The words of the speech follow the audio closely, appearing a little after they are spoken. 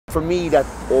For me, that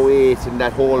 08 and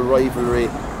that whole rivalry,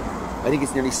 I think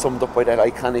it's nearly summed up by that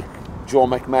iconic Joe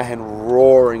McMahon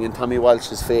roaring in Tommy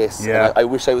Walsh's face. Yeah. And I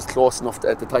wish I was close enough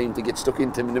at the time to get stuck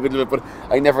into him in the middle of it, but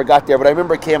I never got there. But I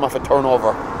remember it came off a turnover,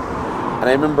 and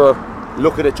I remember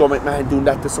looking at Joe McMahon doing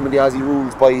that to some of the Aussie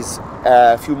Rules boys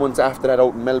a few months after that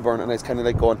out in Melbourne, and I was kind of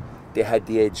like going, they had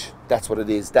the edge. That's what it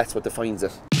is. That's what defines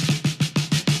it.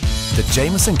 The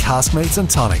Jameson Caskmates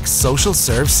Tonic Social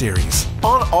Serve Series.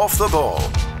 On Off the Ball.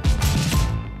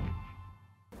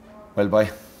 Well, boy,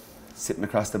 sitting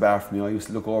across the bar from you, I used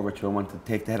to look over at you and wanted to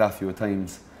take the head off you at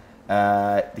times.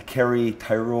 The Kerry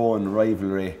Tyrone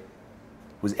rivalry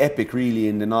was epic, really,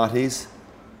 in the noughties.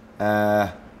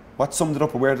 What summed it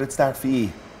up, or where did it start for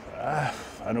you? I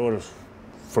know it was,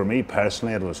 for me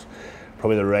personally, it was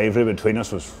probably the rivalry between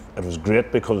us was great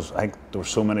because I think there were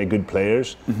so many good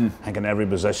players. I think in every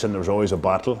position there was always a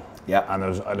battle. Yeah. And there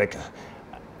was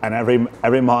and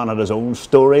every man had his own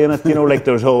story in it. You know, like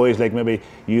there was always like maybe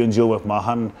you and Joe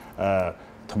McMahon,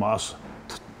 Tomas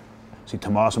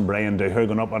and Brian Dooher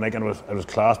going up, and it was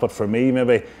class. But for me,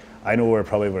 maybe I know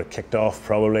we were kicked off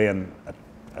probably, and it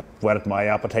whetted my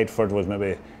appetite for it was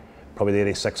probably the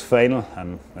 '86 final,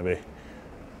 and maybe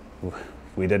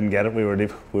we didn't get it. We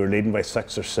were leading by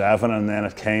 6 or 7, and then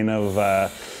it kind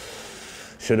of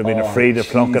should have been a free to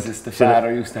plunk it. The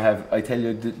father used to have. I tell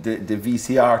you, the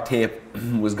VCR tape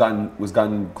was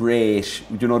gone greyish.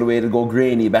 You know the way it'd go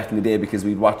grainy back in the day because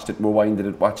we'd watched it,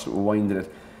 rewinded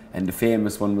it, and the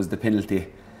famous one was the penalty,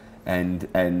 and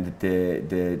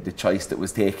the choice that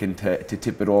was taken to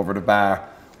tip it over the bar.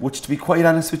 Which, to be quite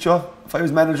honest with you, if I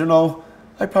was manager now,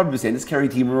 I'd probably be saying this Kerry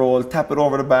team roll, tap it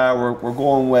over the bar. We're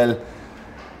going well.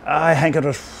 I think it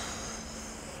was.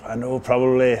 I know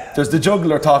probably. There's the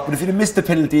juggler talk, but if you'd have missed the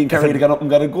penalty and Kerry had gone up and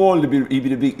got a goal, he'd be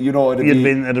the big, you know. It'd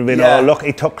have been. Oh, look,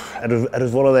 he took. It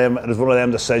was one of them. It was one of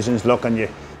them decisions. Look, and you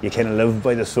kind of live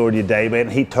by the sword you die by it.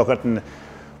 And he took it,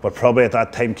 but probably at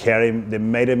that time, Kerry, they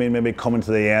might have been maybe coming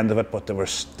to the end of it, but they were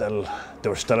still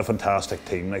a fantastic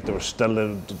team. Like they'd still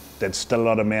a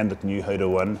lot of men that knew how to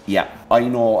win. Yeah, I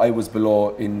know. I was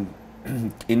below in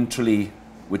Tralee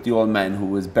with the old man who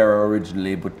was Barra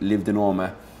originally but lived in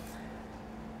Oma,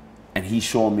 and he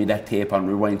showed me that tape on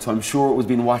rewind, so I'm sure it was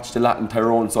being watched a lot in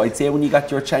Tyrone. So I'd say when you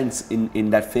got your chance in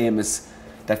that famous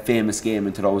game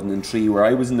in 2003 where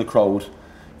I was in the crowd,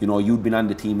 you know, you'd been on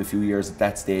the team a few years at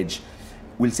that stage,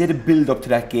 we'll say the build up to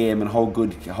that game and how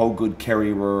good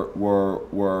Kerry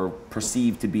were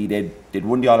perceived to be. They'd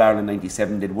won the All-Ireland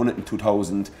 '97, they'd won it in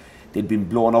 2000, they'd been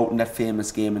blown out in that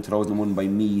famous game in 2001 by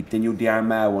Meath. Then you had the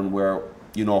Armagh one where,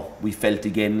 you know, we felt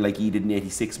again like he did in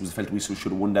 '86, we felt we should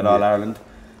have won that All-Ireland.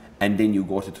 And then you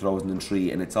go to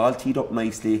 2003 and it's all teed up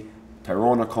nicely.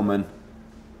 Tyrone are coming,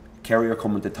 Kerry are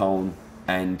coming to town,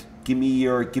 and give me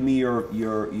your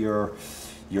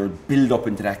build up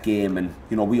into that game. And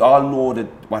you know, we all know that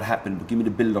what happened, but give me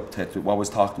the build up to what was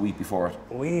talked the week before it.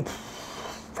 We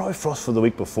probably for us for the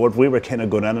week before it, we were kind of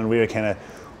going in and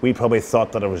we probably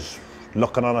thought that it was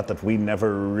looking on it that we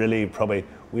never really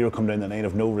we were coming down the line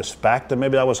of no respect, and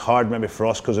maybe that was hard maybe for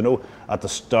us because I know at the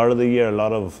start of the year a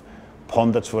lot of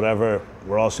pundits, whatever,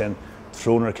 were all saying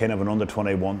Tyrone are kind of an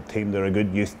under-21 team, they're a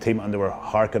good youth team, and they were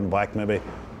harking back maybe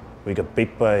we got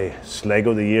beat by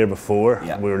Sligo the year before.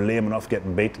 We were lame enough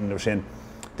getting beat, and they were saying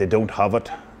they don't have it,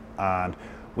 and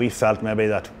we felt maybe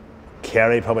that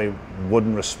Kerry probably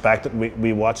wouldn't respect it.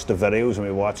 We watched the videos and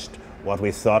we watched what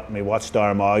we thought, and we watched our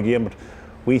Armagh game, but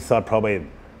we thought probably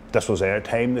this was our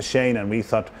time to shine, and we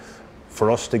thought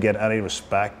for us to get any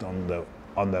respect on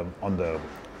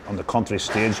the country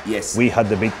stage, we had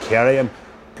to beat Kerry, and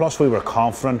plus we were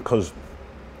confident because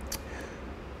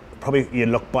probably you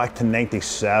look back to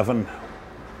 '97,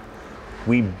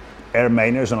 our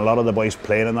minors and a lot of the boys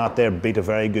playing in that there beat a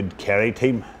very good Kerry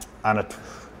team, and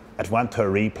it went to a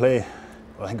replay.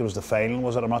 I think it was the final,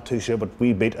 was it? I'm not too sure, but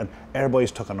we beat, and our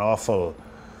boys took an awful.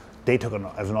 It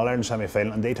was an All-Ireland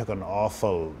semi-final, and they took an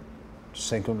awful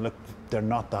sinking. Look, they're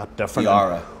not that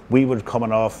different. We were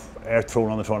coming off our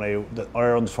Tyrone under 20.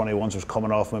 Our under 21s was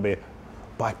coming off maybe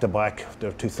back to back.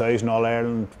 They're 2000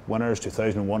 All-Ireland winners,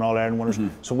 2001 All-Ireland winners.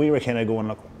 So we were kind of going,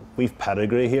 look, we've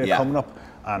pedigree here coming up,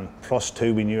 and plus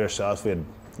two, we knew ourselves. We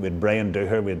had Brian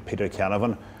Dooher, we had Peter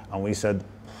Canavan, and we said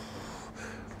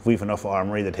we've enough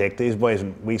armoury to take these boys.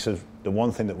 And we said the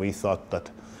one thing that we thought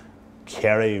that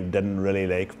Kerry didn't really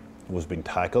like was being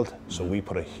tackled, so we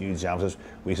put a huge emphasis.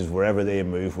 We said wherever they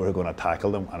move, we're going to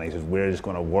tackle them, and he says we're just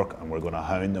going to work and we're going to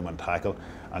hound them and tackle.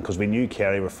 And because we knew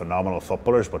Kerry were phenomenal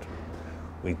footballers, but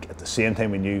we at the same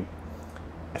time we knew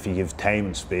if you give time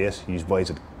and space, these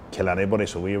boys would kill anybody.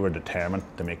 So we were determined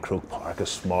to make Croke Park as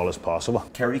small as possible.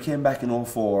 Kerry came back in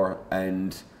 '04,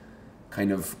 and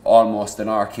kind of almost in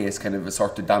our case kind of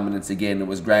asserted dominance again. It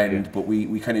was grand, but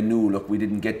we kind of knew, look, we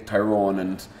didn't get Tyrone,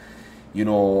 and you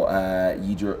know,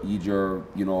 Yeager,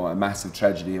 you know, a massive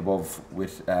tragedy above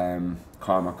with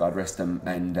Cormac, God rest him,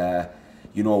 and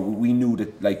you know, we knew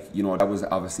that, like, you know, that was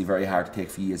obviously very hard to take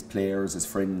for you as players, as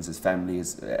friends, as family,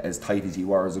 as tight as you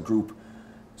were as a group.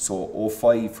 So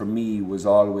 05 for me was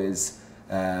always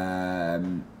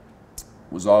going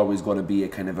to be a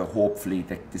kind of a, hopefully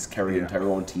that this Kerry and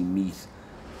Tyrone team meet,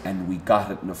 and we got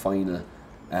it in the final,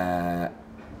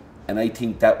 and I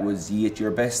think that was ye at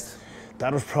your best.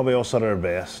 That was probably us at our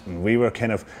best, and we were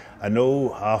kind of, I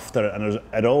know after, and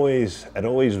it always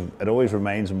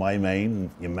remains in my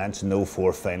mind. You mentioned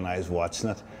 04 final, I was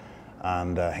watching it,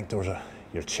 and I think there was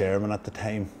your chairman at the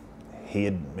time, he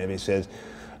had maybe said,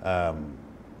 I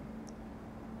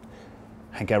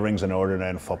think everything's in order now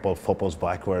in football. Football's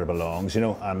back where it belongs, you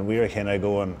know. And we were kind of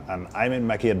going, and I mean,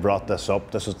 Mickey had brought this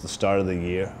up. This was the start of the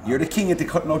year. You're the king at the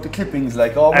cutting out the clippings,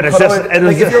 like, oh, and it's just,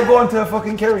 like if you're going to a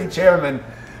fucking Kerry chairman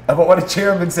about what a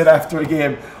chairman said after a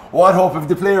game, what hope if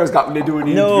the players got when they do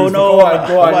any interviews? No,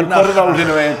 go on, you cut it out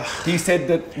anyway. He said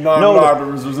that normal order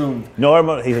was resumed.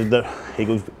 Normal, he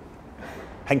goes,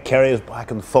 I think Kerry was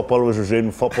back and football was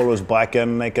resumed. Football was back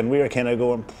in, like, and we were kind of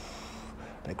going,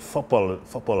 like,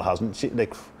 football hasn't,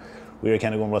 like, we were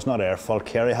kind of going, well, it's not our fault,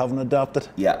 Kerry haven't adapted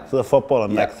to the football,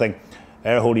 and like, thing,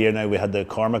 our whole year now, we had the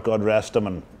Cormac, God rest him,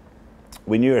 and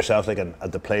we knew ourselves, like,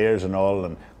 at the players and all,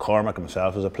 and Cormac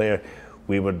himself as a player,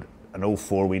 we would, in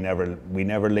 04, we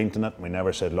never leaned in it, we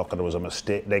never said, look, it was a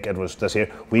mistake, like, it was this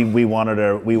year, we wanted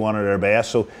our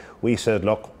best, so we said,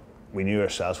 look, we knew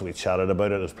ourselves, we chatted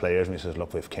about it as players, and we says,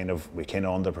 look, we kind of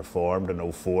underperformed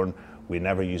in 04, and we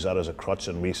never used that as a crutch,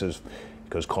 and we says,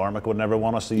 because Cormac would never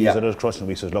want us to use it as a crutch, and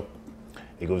we says, look,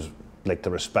 he goes, like, to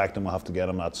respect him, we'll have to get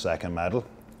him that second medal.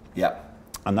 Yeah.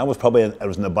 And that was probably, it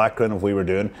was in the background of what we were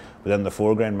doing, but in the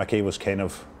foreground, Mickey was kind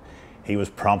of, he was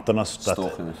prompting us that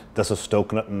this is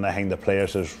stoking it, and I think the player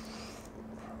says,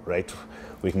 right,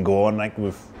 we can go on, like,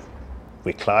 we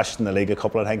clashed in the league a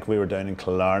couple, I think we were down in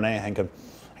Killarney, I think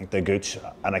the Gooch,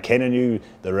 and I kind of knew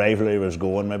the rivalry was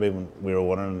going, maybe when we were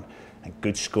winning, I think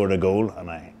Gooch scored a goal,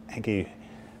 and I think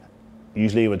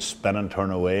he would spin and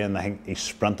turn away, and I think he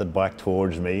sprinted back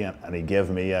towards me, and he gave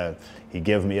me a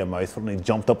mouthful, and he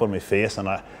jumped up on my face, and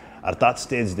at that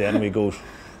stage then we go,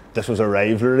 this was a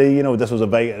rivalry, you know, this was a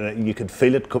big, you could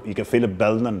feel it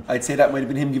building. And I'd say that might have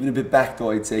been him giving a bit back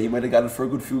though. I'd say he might have got it for a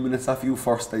good few minutes off you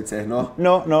first, I'd say. No,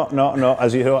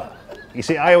 as you know, you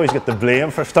see, I always get the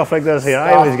blame for stuff like this here.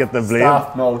 I always get the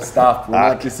blame. Stop.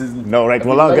 This isn't. No, right.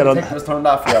 Well, I'll get on. Just turned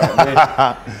off here,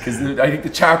 because I think the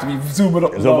chart will be zooming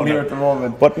up and down here at the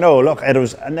moment. But no, look, it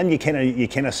was, and then you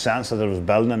kind of sense that it was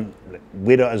building. And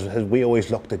we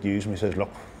always looked at you and we says, look,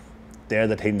 they're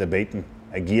the team to beat. And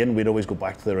again, we'd always go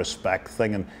back to the respect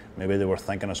thing, and maybe they were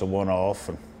thinking us a one-off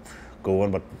and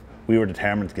going, but we were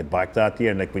determined to get back that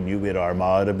year. And like, we knew we had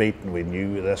Armagh to beat, and we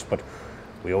knew this, but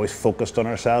we always focused on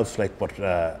ourselves, like, but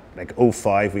like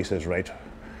 05, we says, right,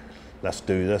 let's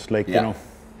do this, like, you know.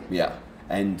 Yeah,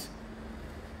 and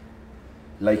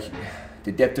like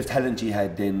the depth of talent you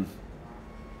had then,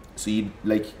 so you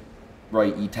like,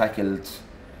 right, you tackled,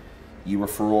 you were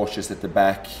ferocious at the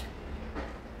back,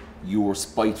 you were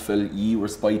spiteful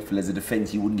as a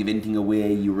defence, you wouldn't give anything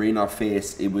away, you were in our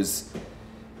face, it was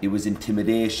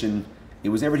intimidation. It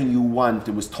was everything you want.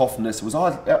 It was toughness. It was all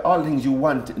the things you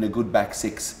want in a good back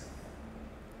six.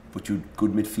 But you had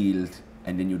good midfield,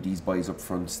 and then you had these boys up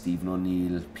front: Stephen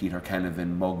O'Neill, Peter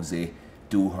Canavan, Muggsy,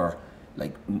 Dooher,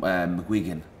 like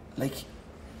McGuigan. Like,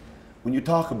 when you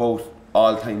talk about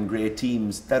all-time great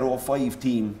teams, that 05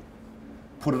 team,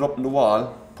 put it up on the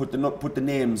wall, put the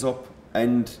names up,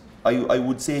 and I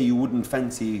would say you wouldn't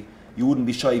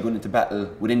be shy going into battle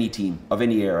with any team of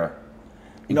any era,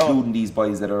 including these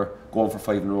boys that are going for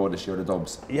 5 in a row this year, the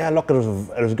Dubs. Yeah, look, it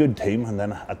was a good team, and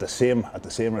then at the same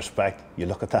respect, you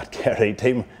look at that Kerry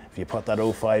team. If you put that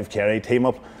 05 Kerry team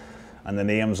up, and the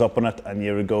names up on it, and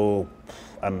you would go,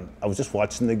 and I was just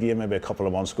watching the game maybe a couple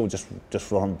of months ago, just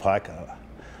running back,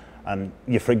 and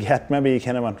you forget, maybe you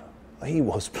kind of went, oh, he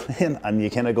was playing, and you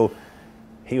kind of go,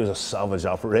 he was a savage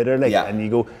operator, like, and you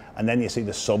go, and then you see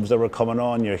the subs that were coming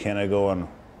on, you're kind of going,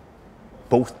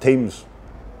 both teams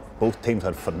had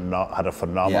a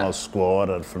phenomenal squad,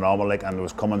 and phenomenal, like, and it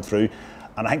was coming through,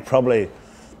 and I think probably,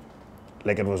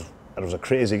 like, it was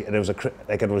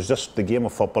just the game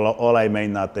of football. All I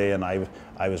mean that day, and I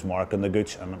was marking the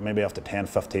Gooch, and maybe after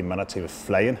 10-15 minutes he was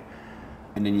flying.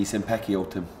 And then you sent Pecky out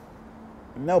to him.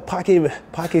 No,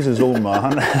 Packy's his own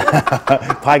man.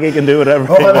 Packy can do whatever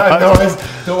he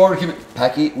wants. Don't worry,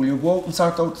 Packy, will you go out and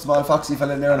sort out the small foxy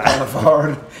fella in there and turn it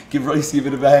forward, give Ricey a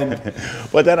bit of a hand.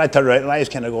 But then I turned around and I was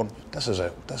kind of going,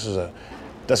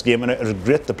 this game, and it was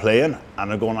great to play in,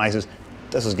 and I'm going, I says,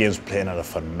 this game's playing at a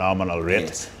phenomenal rate.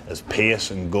 Yes. His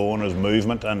pace and going, his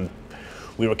movement, and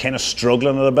we were kind of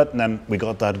struggling a bit, and then we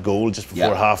got that goal just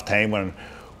before half time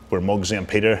where Muggsy and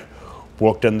Peter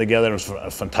worked in together. It was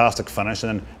a fantastic finish,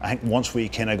 and then I think once we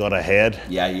kind of got ahead,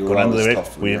 you were always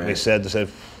tough. We said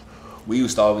we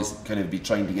used to always kind of be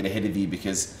trying to get ahead of you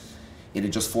because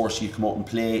it'd just force you to come out and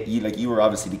play. You were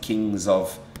obviously the kings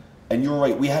of, and you're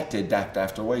right, we had to adapt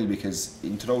after a while, because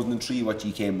in 2003 what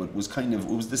you came with was kind of,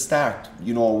 it was the start,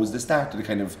 it was the start of the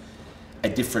kind of a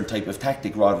different type of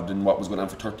tactic rather than what was going on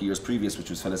for 30 years previous, which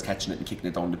was fellas catching it and kicking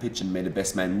it down the pitch and made the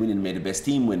best man win and made the best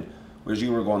team win. Whereas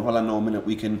you were going, hold on a minute,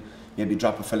 we can maybe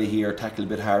drop a fella here, tackle a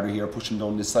bit harder here, push him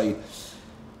down this side.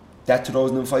 That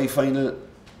 2005 final,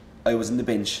 I was in the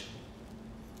bench.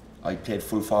 I played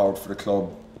full forward for the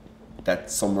club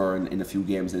that summer in a few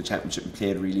games in the championship and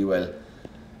played really well.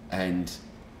 And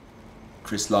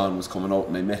Chris Lawn was coming out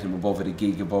and I met him above at a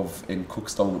gig above in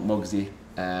Cookstown at Muggsy.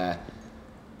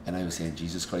 And I was saying,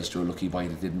 Jesus Christ, you're a lucky boy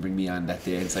that didn't bring me on that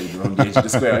day inside around the edge of the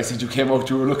square. I said, you came out,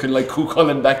 you were looking like Coo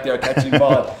Cullen back there catching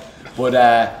ball. But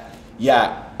I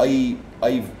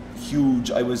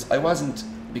wasn't,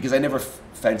 because I never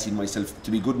fancied myself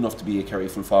to be good enough to be a Kerry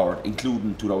full forward,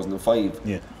 including 2005.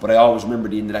 Yeah. But I always remember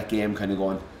the end of that game kind of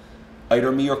going,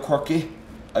 either me or Quirky.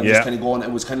 I was kind of going,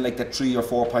 it was kind of like that 3 or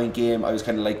 4 point game. I was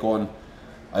kind of like going,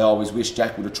 I always wish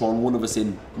Jack would have thrown one of us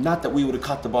in. Not that we would have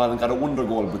caught the ball and got a wonder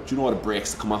goal, but you know what, the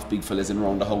breaks that come off big fellas in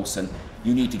around the house, and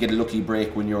you need to get a lucky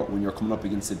break when you're coming up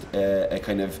against a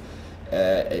kind of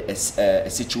a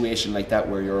situation like that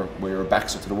where your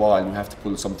backs are to the wall and you have to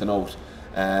pull something out.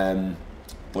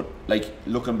 But like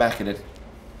looking back at it,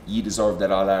 you deserved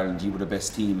that All Ireland. You were the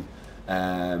best team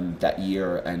that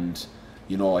year, and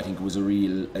I think it was a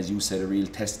real, as you said, a real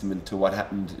testament to what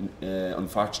happened,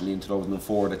 unfortunately, in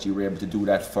 2004, that you were able to do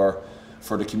that for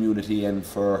the community and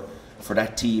for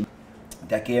that team.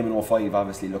 That game in 05,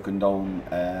 obviously looking down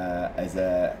as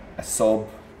a sub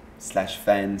 /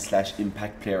 fan /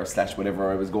 impact player / whatever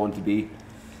I was going to be.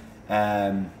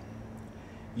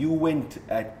 You went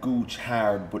at Gooch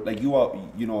hard, but like you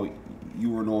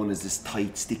were known as this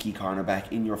tight, sticky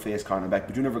cornerback, in-your-face cornerback,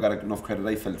 but you never got enough credit,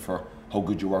 I felt, for how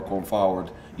good you were going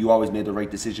forward. You always made the right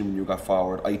decision when you got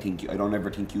forward. I don't ever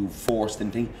think you forced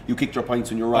anything. You kicked your points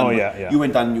when you ran. You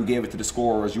went on and you gave it to the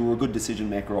scorers. You were a good decision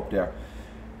maker up there.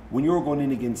 When you were going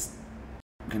in against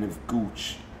kind of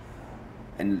Gooch,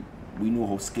 and we knew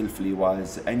how skillful he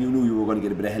was, and you knew you were going to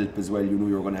get a bit of help as well. You knew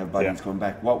you were going to have bodies coming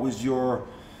back. What was your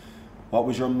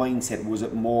mindset? Was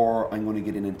it more, I'm going to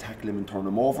get in and tackle him and turn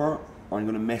him over, or I'm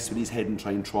going to mess with his head and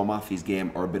try and throw him off his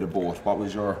game, or a bit of both? What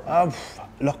was your...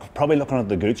 Probably looking at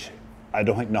the Gooch, I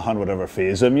don't think nothing would ever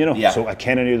faze him, So I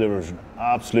kind of knew there was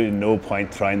absolutely no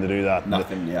point trying to do that.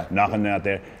 Nothing out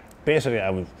there. Basically, I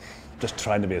was just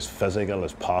trying to be as physical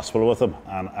as possible with him,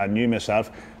 and I knew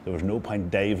myself there was no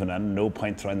point diving in, no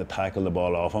point trying to tackle the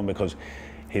ball off him, because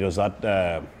he does that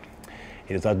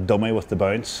dummy with the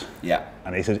bounce. Yeah.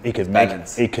 And he says he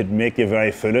could make you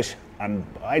very foolish, and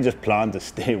I just planned to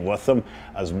stay with him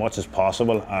as much as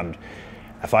possible, and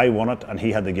if I won it and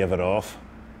he had to give it off,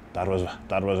 that was it,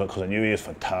 because I knew he was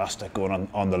fantastic going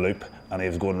on the loop, and he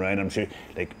was going around. I'm sure,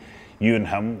 like, you and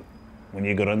him, when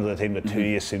you got into the team, the two of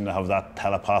you seemed to have that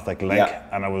telepathic link,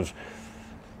 and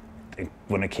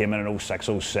when it came in 06,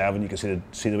 07, you could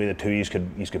see the way the two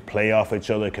of you could play off each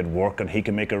other, could work, and he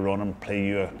could make a run and play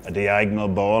you a diagonal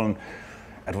ball, and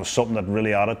it was something that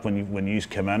really added when you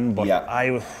came in. But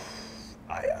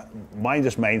my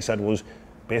mindset was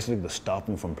basically to stop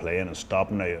him from playing and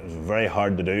stopping. It was very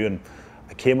hard to do, and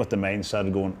I came with the mindset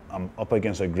of going, I'm up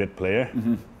against a great player,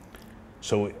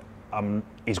 so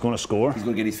he's going to score. He's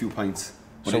going to get his few points.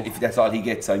 But if that's all he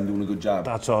gets, I'm doing a good job.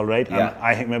 That's all right. Yeah. And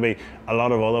I think maybe a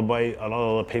lot of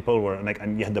other people were like,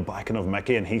 and you had the backing of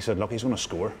Mickey, and he said, look, he's going to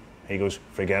score. He goes,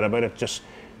 forget about it, just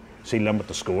limit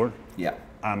the score. Yeah.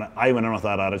 And I went in with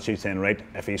that attitude, saying, right,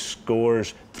 if he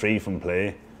scores 3 from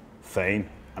play, fine.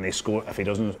 And if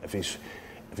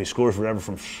he scores whatever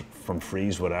from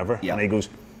frees, whatever. Yeah. And he goes,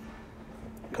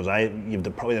 because you've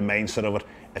probably the mindset of it,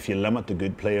 if you limit the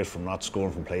good players from not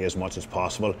scoring from play as much as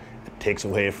possible, it takes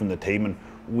away from the team. And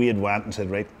we had went and said,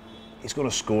 right, he's going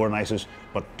to score, and I says,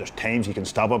 but there's times you can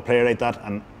stop a player like that.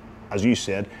 And as you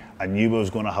said, I knew I was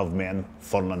going to have men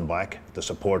funneling back to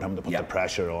support him, to put the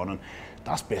pressure on, and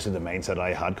that's basically the mindset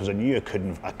I had, because I knew I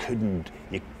couldn't.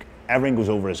 Everything goes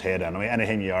over his head anyway.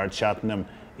 Anything you are chatting him,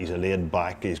 he's a laid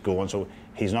back, he's going, so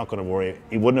he's not going to worry.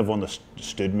 He wouldn't have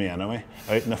understood me anyway,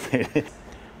 out in the field.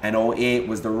 And 08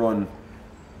 was the run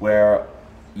where,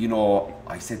 you know,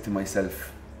 I said to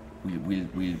myself,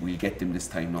 we'll get them this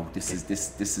time now. This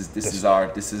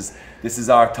is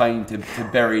our time to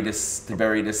bury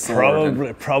this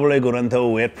sword. Probably going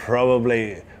into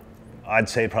 08, I'd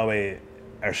say probably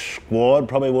our squad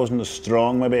probably wasn't as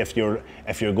strong. Maybe if you're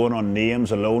going on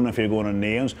names alone, if you're going on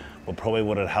names, but probably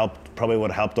would have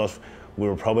helped us. We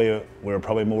were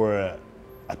probably more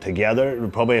together.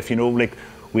 Probably, if you know, like,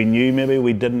 we knew maybe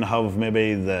we didn't have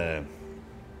Brian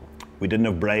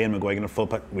McGuigan in the full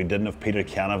pit, we didn't have Peter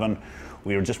Canavan.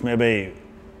 We were just maybe,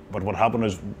 but what happened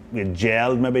was we had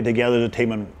gelled maybe together as a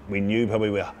team, and we knew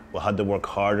probably we had to work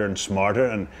harder and smarter.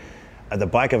 And at the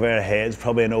back of our heads,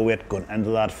 probably in 08 going into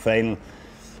that final,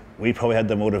 we probably had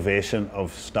the motivation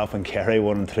of stopping Kerry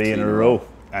 1 and 3 in a row,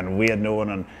 and we had no one.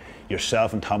 And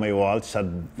yourself and Tommy Walsh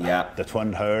had the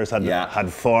twin towers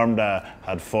had formed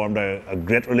a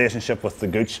great relationship with the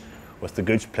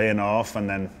Gooch playing off, and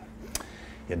then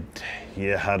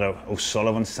you had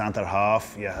O'Sullivan centre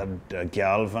half, you had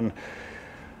Galvin.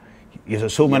 You had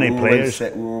so many players.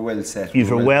 We were well set. You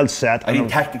were well set. I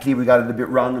think tactically we got it a bit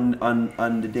wrong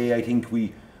on the day. I think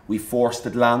we forced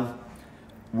it long,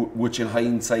 which in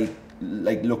hindsight,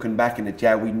 like looking back in it,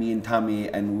 me and Tommy,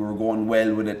 and we were going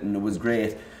well with it, and it was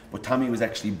great. But Tommy was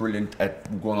actually brilliant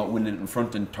at going out, winning it in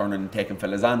front and turning and taking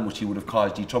fellas on, which he would have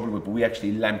caused you trouble with. But we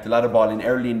actually lamped a lot of ball in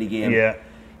early in the game. Yeah.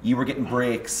 You were getting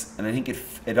breaks, and I think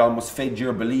it almost fed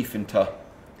your belief into.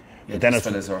 Then it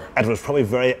was probably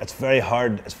it's very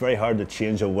hard to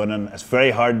change a winning. It's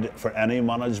very hard for any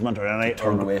management or any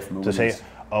to say,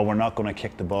 oh, we're not going to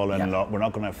kick the ball in. We're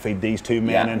not going to feed these two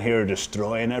men in here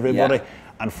destroying everybody. Yeah.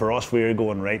 And for us, we were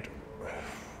going, right,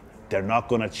 they're not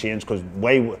going to change, because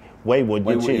why would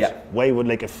you change? Yeah. Why would,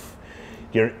 like, if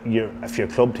your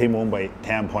club team won by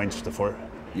 10 points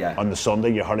on the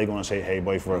Sunday, you're hardly going to say, hey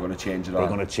boys, we're going to change it. We're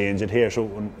going to change it here. So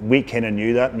we kind of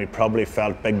knew that, and we probably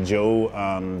felt Big Joe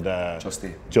and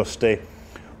Justy.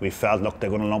 We felt, look, they're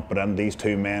going to lump it in. These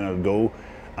two men will go,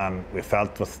 and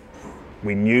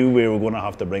we knew we were going to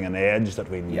have to bring an edge that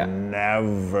we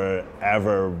never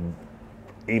ever,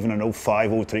 even in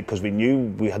 05, 03, because we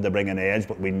knew we had to bring an edge,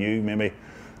 but we knew maybe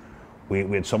we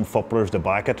had some footballers to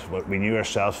back it, but we knew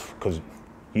ourselves, because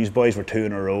these boys were 2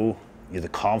 in a row. The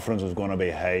confidence was going to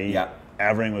be high. Yeah.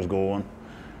 Everything was going,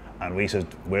 and we said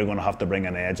we're going to have to bring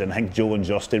an edge. And I think Joe and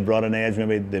Justy brought an edge.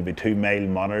 Maybe they'd be 2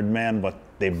 mild-mannered men, but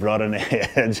they brought an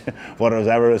edge. What I was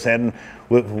ever saying,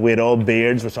 we had all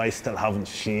beards, which I still haven't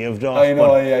shaved off. I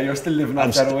know, you're still living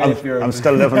that way. I'm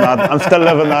still living that. I'm still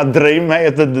living that dream,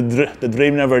 mate. The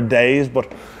dream never dies.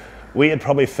 But we had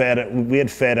probably fed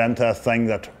into a thing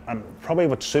that, and probably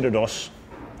what suited us,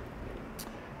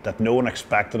 that no one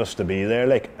expected us to be there.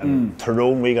 Like, and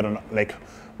Tyrone, we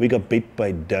got beat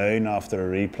by Down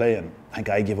after a replay, and I think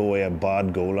I gave away a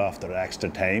bad goal after extra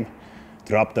time,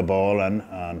 dropped the ball in,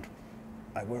 and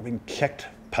we were being kicked,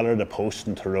 pillar the post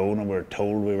in Tyrone, and we were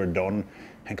told we were done.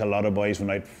 I think a lot of boys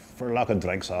went out for a lot of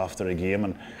drinks after the game,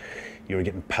 and you were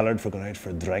getting pillared for going out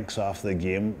for drinks after the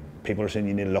game. People are saying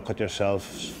you need to look at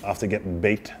yourselves after getting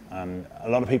beat, and a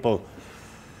lot of people,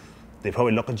 they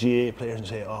probably look at GA players and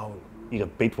say, oh, you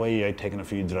got beat, why you out taking a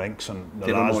few drinks, and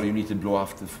they don't know you need to blow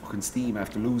off the fucking steam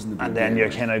after losing the and then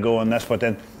you're kind of going this. But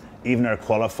then even our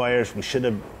qualifiers,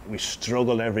 we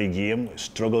struggled every game. We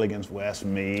struggled against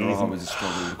Westmeath. Oh, it was a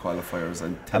struggle in the qualifiers,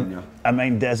 I'm telling you. I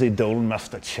mean, Desi Dolan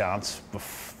missed a chance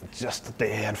just that they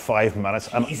had 5 minutes.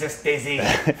 Jesus, Desi,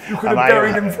 you could have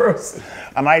buried him first.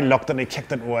 And I looked, and he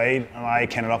kicked it wide, and I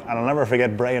kind of looked, and I'll never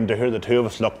forget Brian Duher, the two of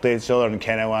us looked at each other and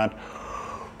kind of went,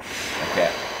 okay.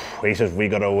 He says, we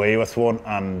got away with one.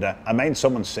 And I mind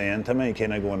someone saying to me,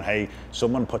 kind of going, hey,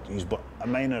 someone put these, but I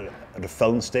mind at the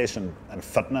filling station in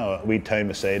Fitna, a wee town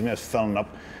beside me, I was filling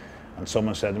up, and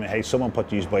someone said to me, hey, someone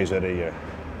put these boys out of your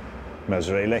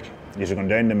misery, like, you're going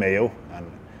down to Mayo, and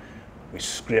we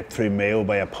scraped through Mayo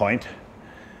by a point.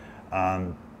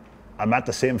 And I met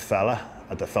the same fella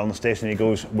at the filling station. He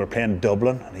goes, we're playing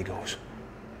Dublin, and he goes,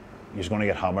 you're going to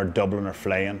get hammered, Dublin are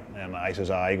flying. And I says,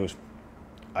 he goes,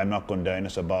 I'm not going down,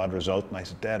 it's a bad result. And I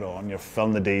said, dead on, you're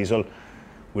filling the diesel.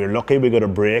 We were lucky we got a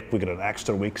break, we got an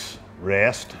extra week's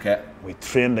rest. Okay. We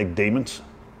trained like demons.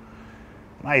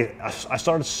 And I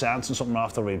started sensing something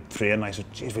after we trained. I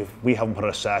said, geez, we haven't put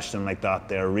a session like that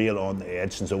there, real on the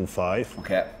edge since 05.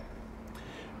 Okay.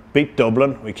 Beat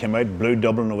Dublin, we came out, blew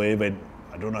Dublin away by,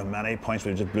 I don't know how many points,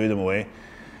 we just blew them away.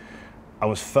 I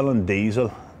was filling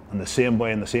diesel, and the same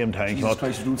boy in the same town came Jesus out.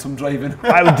 Christ, you're doing some driving.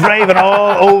 I was driving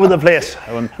all over the place.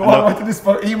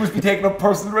 He must be taking up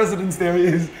personal residence there, he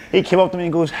is. He came up to me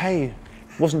and goes, hey,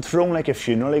 wasn't Tyrone like a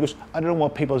funeral? He goes, I don't know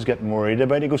what people's getting worried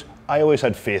about. He goes, I always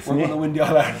had faith in We're you. going to win the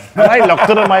All-Ireland. And I looked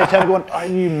at him, I was kind of going, are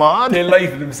you mad? They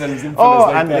lighted themselves in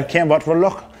and it came back, well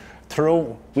look,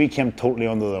 Tyrone, we came totally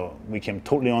under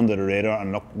the radar,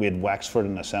 and look, we had Wexford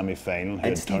in the semi-final.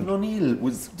 And Stephen O'Neill,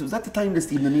 was that the time that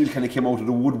Stephen O'Neill kind of came out of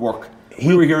the woodwork?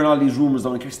 We were hearing all these rumours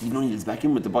down here, Stephen O'Neill's back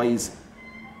in with the boys.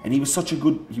 And he was such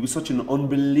an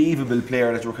unbelievable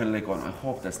player that you were kind of like, I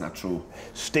hope that's not true.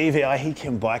 Stevie, he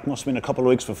came back, must have been a couple of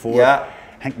weeks before. Yeah.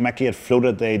 I think Mickey had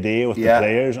floated the idea with the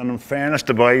players, and in fairness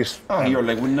to boys. You're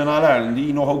like winning an All-Ireland,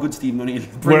 you know how good Stephen O'Neill is.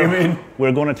 Bring him in.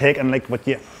 We're going to take, and like, but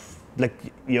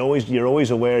you're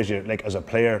always aware as a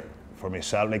player, for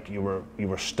myself, like you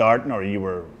were starting, or you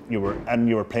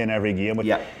were playing every game,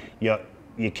 but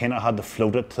you kind of had to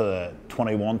float it to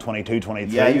 21, 22,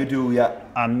 23. Yeah, you do, yeah.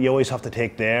 And you always have to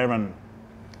take there, and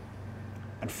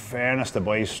in fairness, the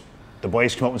boys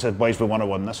came up and said, boys, we want to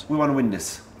win this. We want to win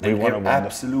this. We want to win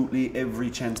absolutely every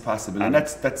chance possible. And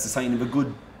that's the sign of a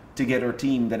good together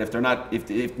team, that if they're not,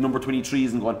 if number 23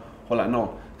 isn't going, hold on,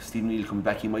 no, Stephen O'Neill coming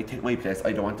back, he might take my place,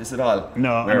 I don't want this at all.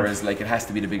 No. Whereas like it has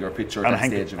to be the bigger picture at that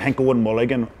stage. I think Owen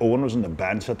Mulligan was on the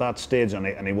bench at that stage,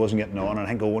 and he wasn't getting on, and I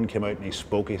think Owen came out and he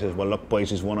spoke, he says, well look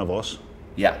boys, he's one of us.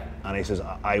 Yeah. And he says,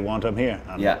 I want him here.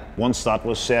 And once that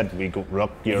was said, we go,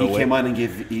 look, you're away. He came on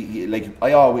and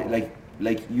I always,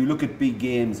 like you look at big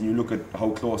games and you look at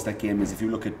how close that game is. If you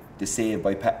look at the save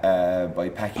by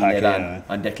Packy led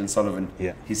on Declan Sullivan,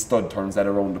 his stud turns that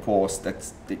around the post.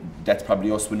 That's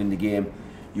probably us winning the game.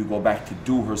 You go back to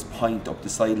Dooher's point up the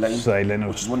sideline,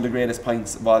 which is one of the greatest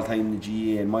points of all time in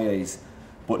the GAA in my eyes.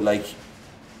 But like,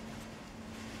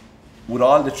 with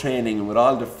all the training and with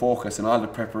all the focus and all the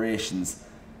preparations,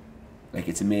 like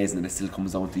it's amazing that it still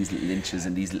comes down to these little inches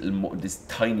and these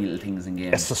tiny little things in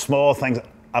games. It's the small things.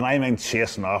 And I mean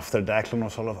chasing after Declan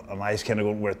O'Sullivan, and I was kind of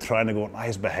going, we're trying to go, and I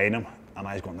was behind him, and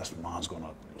I was going, this man's going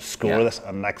to score this.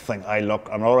 And next thing I look,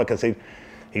 and all I could see,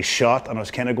 he shot, and I was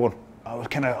kind of going, I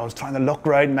was trying to look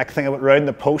round. Next thing I went round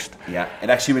the post. Yeah, it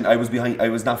actually went. I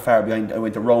was not far behind. I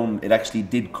went around. It actually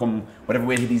did come whatever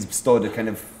way he's stood. It kind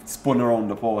of spun around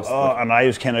the post. And I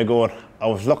was kind of going. I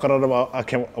was looking at him.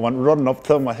 I went running up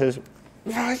to him. I says,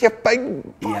 "Oh, you big."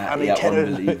 And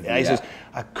he says,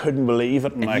 I couldn't believe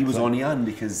it. And he was only on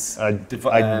because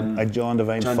John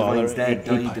Devine's father. Dad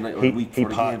died the night or the week before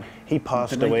the game. He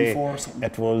passed away.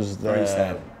 It was very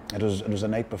sad. It was the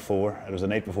night before. It was the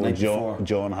night before.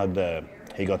 John had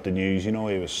he got the news. You know,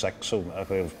 he was sick, so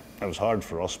it was hard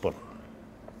for us. But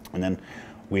and then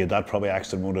we had that probably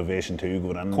extra motivation too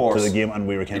going into the game, and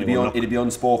we were kind of going, it'd be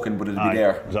unspoken, but it'd be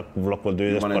there. Look, we'll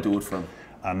do this. We want to do it for him.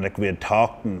 And like we had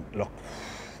talked, and look,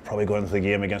 probably going into the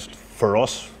game for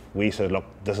us, we said, look,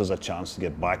 this is a chance to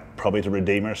get back, probably to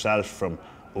redeem ourselves from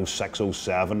 06,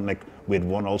 07. Like we had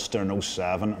won Ulster in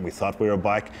 07, and we thought we were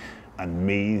back, and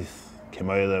Meath came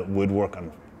out of the woodwork,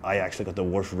 and I actually got the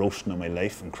worst roasting of my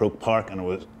life in Croke Park, and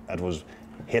it was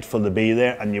hateful to be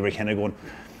there, and you were kind of going,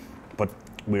 but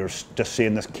we were just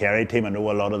seeing this Kerry team. I know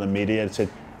a lot of the media had said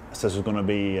this was going to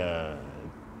be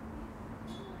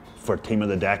for team of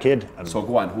the decade. And so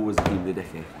go on, who was the team of the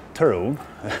decade? Tyrone.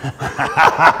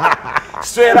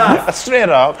 Straight off. Straight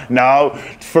off. No,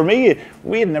 for me,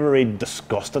 we had never really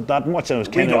discussed it that much. And it was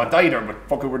kind of. We don't either, but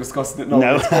fucking we're discussing it now.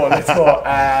 No. Let's go.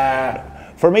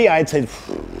 For me, I'd say,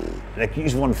 like,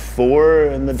 he's won 4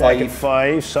 in the decade.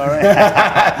 5, sorry.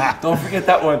 Don't forget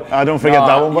that one. I don't forget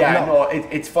that one. But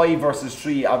it's 5 versus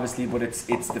 3, obviously, but it's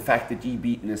the fact that you've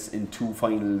beaten us in 2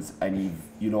 finals, and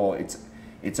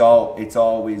it's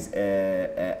always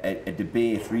a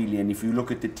debate, really. And if you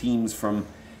look at the teams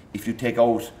if you take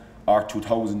out our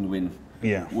 2000 win,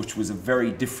 which was a very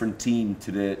different team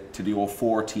to the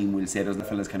 04 team, we'll say, those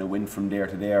fellas kind of went from there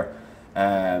to there.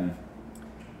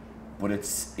 But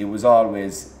it was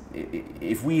always,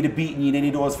 if we'd have beaten you in any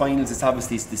of those finals, it's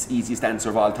obviously the easiest answer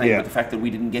of all time. But the fact that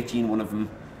we didn't get you in one of them,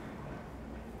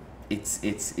 it's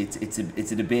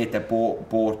a debate that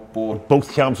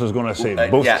both camps was going to say.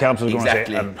 Both camps was going to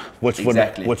say, and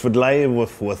which would lie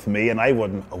with me, and I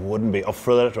wouldn't be up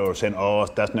for it or saying, oh,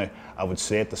 that's now. I would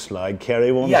say it the slag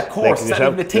Kerry ones. Yeah, of course. It's not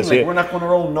even a thing. Like, we're not going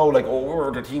around now like, oh,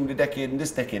 we're the team of the decade and this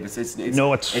decade.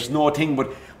 It's no thing.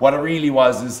 But what it really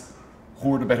was is, who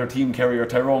were the better team, Kerry or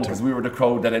Tyrone? Because we were the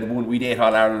crowd that had won. We'd 8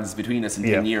 All-Irelands between us in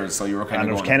 10 years, so you were kind of.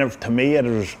 And it was kind of, to me,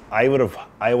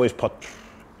 I always put,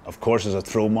 of course, as a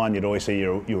throw man, you'd always say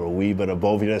you're a wee bit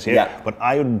above this here. Yeah. But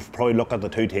I would probably look at the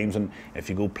 2 teams, and if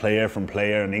you go player from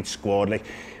player in each squad, like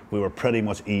we were pretty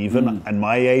much even. In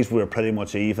my eyes, we were pretty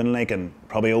much even, like, and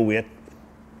probably 08.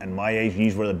 In my eyes,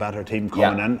 you were the better team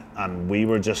coming in, and we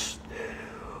were just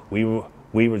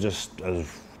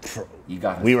as you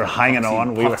got we were hanging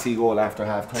on. We were goal after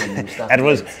half time. it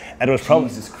was probably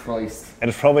Jesus Christ. It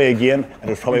was probably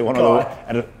one of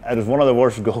the it was one of the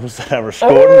worst goals that I ever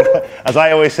scored. As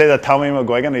I always say, that Tommy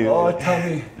McGuigan.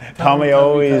 Tommy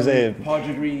always.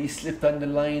 Padraig slipped on the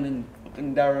line,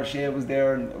 and Darragh Shea was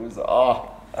there, and it was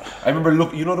I remember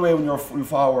you know the way when you're full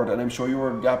forward, and I'm sure you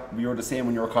were the same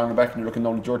when you were cornerback and you're looking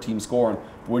down at your team scoring.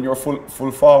 But when you're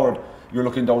full forward, you're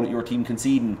looking down at your team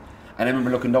conceding. And I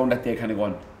remember looking down that day, kind of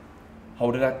going,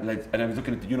 how did that, like, and I was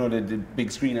looking at the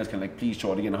big screen. I was kind of like, please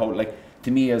show it again. How, like,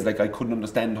 to me, I was like, I couldn't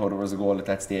understand how there was a goal at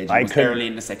that stage. It was early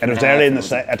in the second half. It was early in the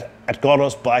second. It got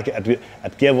us back.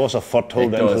 It gave us a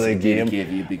foothold into the game. It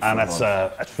gave you a big and it's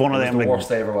one of them. The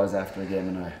worst I ever was after a game,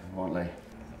 and I won't lie.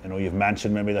 You know, you've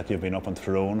mentioned maybe that you've been up in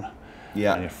Tyrone.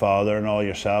 Yeah. And your father and all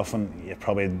yourself, and you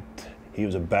probably. He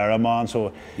was a Barra man,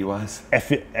 so he was.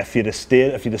 If you'd have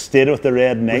stayed with the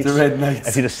Red Knights,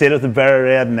 if you'd have stayed with the Barra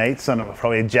Red Knights, and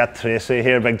probably Jet Tracy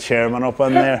here, big chairman up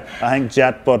in there, I think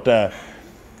Jet. But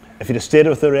if you'd have stayed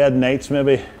with the Red Knights,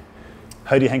 maybe,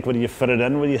 how do you think would you fit it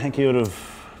in? Would you think you would have?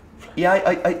 Yeah,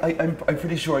 I'm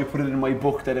pretty sure I put it in my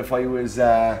book that if I was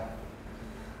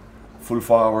full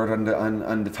forward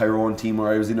on the Tyrone team,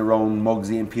 where I was in around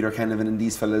Muggsy and Peter Canavan and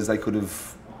these fellas, I could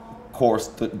have. Course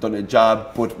done a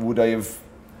job, but would I have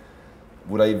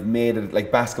made it?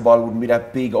 Like, basketball wouldn't be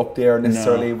that big up there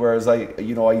necessarily. No. Whereas I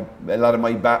attribute a lot of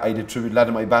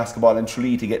my basketball and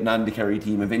Tralee to getting on the Kerry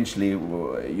team eventually.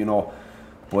 You know,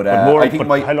 but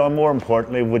more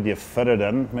importantly, would you fit it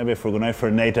in? Maybe if we're going out for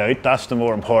a night out, that's the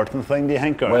more important thing. Do you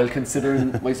think? Or? Well,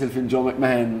 considering myself and Joe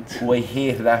McMahon, who I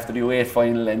hated after the 08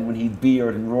 final, and when he'd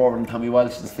beard and roaring Tommy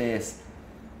Walsh's face,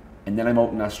 and then I'm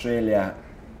out in Australia.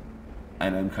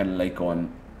 And I'm kind of like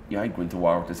going, yeah, I'd go into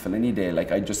war with this fella any day.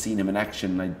 Like, I'd just seen him in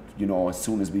action. As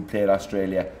soon as we played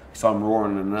Australia, I saw him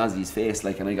roaring in an Aussie's face,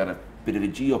 like, and I got a bit of a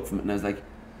G up from it. And I was like,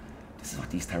 this is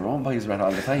what these Tyrone boys are at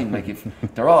all the time. Like, if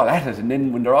they're all at it, and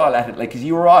then when they're all at it, like, because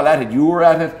you were all at it, you were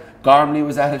at it, Gormley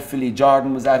was at it, Philly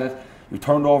Jordan was at it, you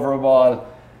turned over a ball,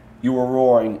 you were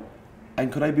roaring.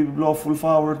 And could I be below full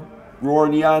forward?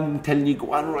 Roaring you on, telling you,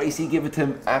 go on, Ricey, give it to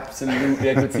him.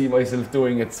 Absolutely, I could see myself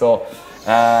doing it. So,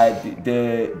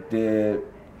 the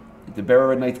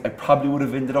Barra Knights, I probably would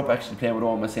have ended up actually playing with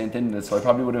Oma St. Ended. So I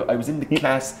probably would have. I was in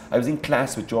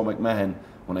class with Joe McMahon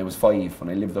when I was 5, when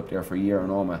I lived up there for a year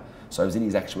in Oma. So I was in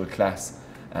his actual class.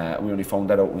 We only found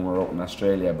that out when we were out in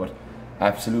Australia. But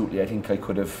absolutely, I think I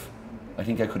could have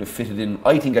fitted in.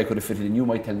 I think I could have fitted in. You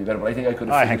might tell me better, but I think I could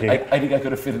have. I think I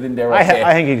could have fitted in there. I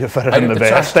think you could fit it in the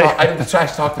best. I have the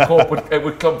trash talk to cope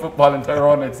with club football in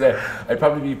Tyrone. I'd say I'd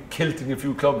probably be kilting a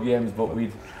few club games, but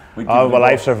we'd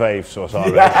I've survived, so it's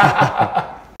all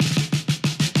right.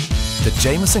 The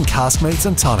Jameson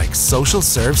Caskmates Tonic Social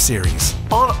Serve Series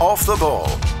on Off the Ball.